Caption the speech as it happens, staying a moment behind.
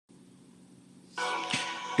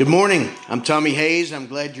Good morning. I'm Tommy Hayes. I'm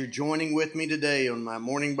glad you're joining with me today on my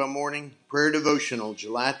Morning by Morning Prayer Devotional,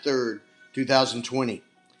 July 3rd, 2020.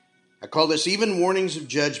 I call this Even Warnings of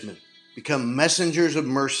Judgment Become Messengers of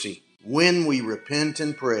Mercy when we repent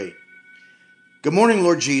and pray. Good morning,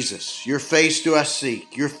 Lord Jesus. Your face do I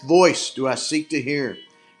seek. Your voice do I seek to hear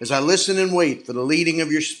as I listen and wait for the leading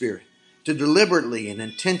of your Spirit to deliberately and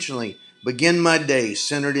intentionally begin my day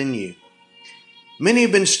centered in you. Many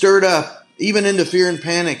have been stirred up even into fear and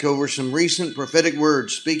panic over some recent prophetic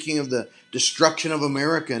words speaking of the destruction of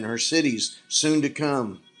America and her cities soon to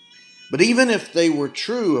come. But even if they were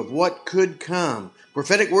true of what could come,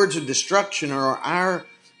 prophetic words of destruction are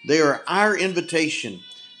our invitation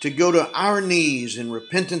to go to our knees in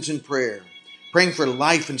repentance and prayer, praying for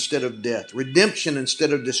life instead of death, redemption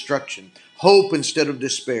instead of destruction, hope instead of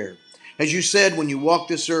despair. As you said when you walked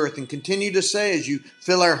this earth, and continue to say as you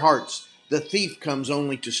fill our hearts, the thief comes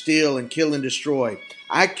only to steal and kill and destroy.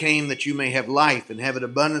 I came that you may have life and have it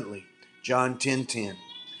abundantly. John 10:10.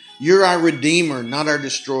 You're our Redeemer, not our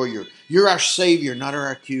destroyer. You're our Savior, not our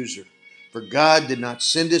accuser. For God did not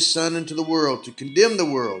send His Son into the world to condemn the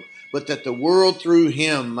world, but that the world through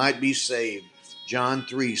Him might be saved. John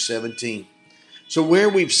 3:17. So where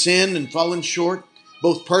we've sinned and fallen short,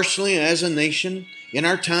 both personally and as a nation, in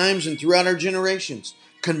our times and throughout our generations,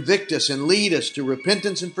 convict us and lead us to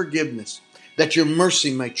repentance and forgiveness, that your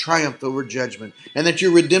mercy may triumph over judgment, and that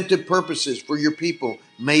your redemptive purposes for your people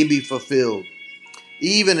may be fulfilled.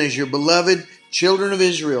 Even as your beloved children of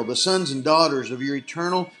Israel, the sons and daughters of your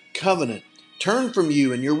eternal covenant, turned from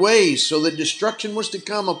you and your ways so that destruction was to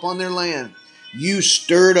come upon their land, you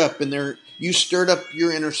stirred up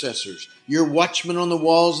your intercessors, your watchmen on the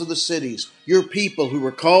walls of the cities, your people who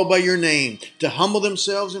were called by your name to humble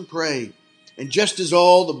themselves and pray. And just as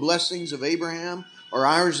all the blessings of Abraham are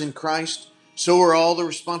ours in Christ, so are all the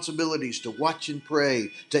responsibilities to watch and pray,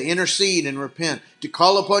 to intercede and repent, to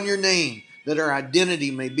call upon your name, that our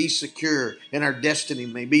identity may be secure and our destiny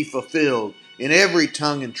may be fulfilled in every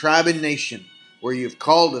tongue and tribe and nation where you have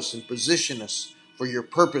called us and positioned us for your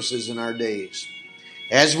purposes in our days.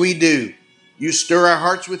 As we do, you stir our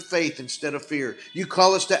hearts with faith instead of fear. You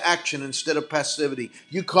call us to action instead of passivity.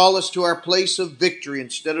 You call us to our place of victory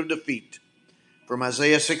instead of defeat. From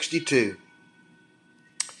Isaiah 62,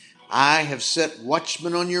 I have set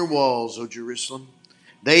watchmen on your walls, O Jerusalem.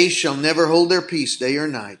 They shall never hold their peace day or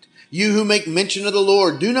night. You who make mention of the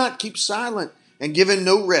Lord, do not keep silent, and give him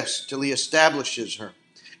no rest till he establishes her,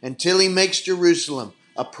 until he makes Jerusalem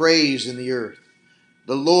a praise in the earth.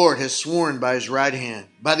 The Lord has sworn by his right hand,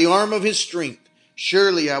 by the arm of his strength,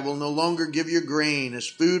 surely I will no longer give your grain as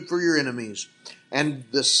food for your enemies, and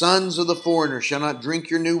the sons of the foreigner shall not drink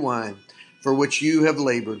your new wine, for which you have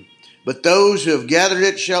labored. But those who have gathered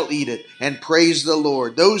it shall eat it and praise the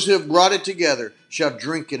Lord. Those who have brought it together shall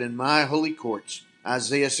drink it in my holy courts.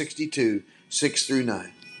 Isaiah 62,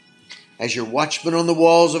 6-9. As your watchmen on the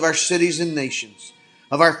walls of our cities and nations,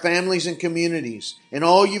 of our families and communities, and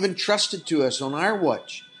all you've entrusted to us on our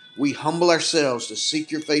watch, we humble ourselves to seek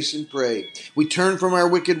your face and pray. We turn from our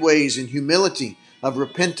wicked ways in humility of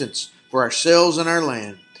repentance for ourselves and our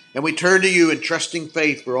land. And we turn to you in trusting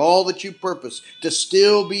faith for all that you purpose to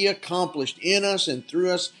still be accomplished in us and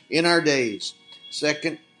through us in our days.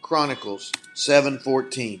 2 Chronicles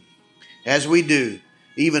 7:14. As we do,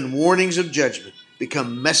 even warnings of judgment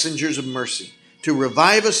become messengers of mercy to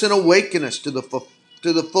revive us and awaken us to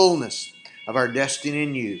the fullness of our destiny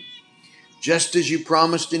in you. Just as you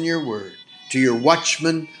promised in your word, to your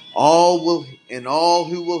watchmen, all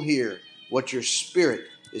who will hear what your Spirit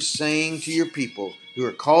is saying to your people who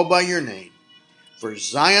are called by your name. For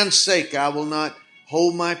Zion's sake I will not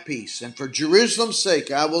hold my peace, and for Jerusalem's sake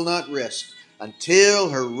I will not rest, until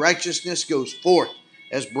her righteousness goes forth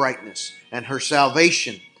as brightness, and her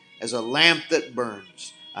salvation as a lamp that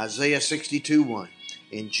burns. Isaiah 62:1.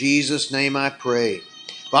 In Jesus' name I pray.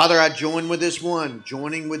 Father, I join with this one,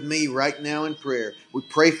 joining with me right now in prayer. We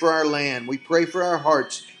pray for our land. We pray for our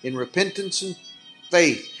hearts in repentance and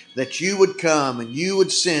faith, that you would come and you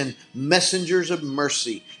would send messengers of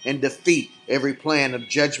mercy and defeat every plan of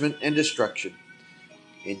judgment and destruction.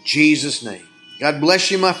 In Jesus' name. God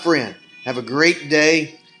bless you, my friend. Have a great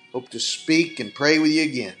day. Hope to speak and pray with you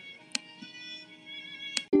again.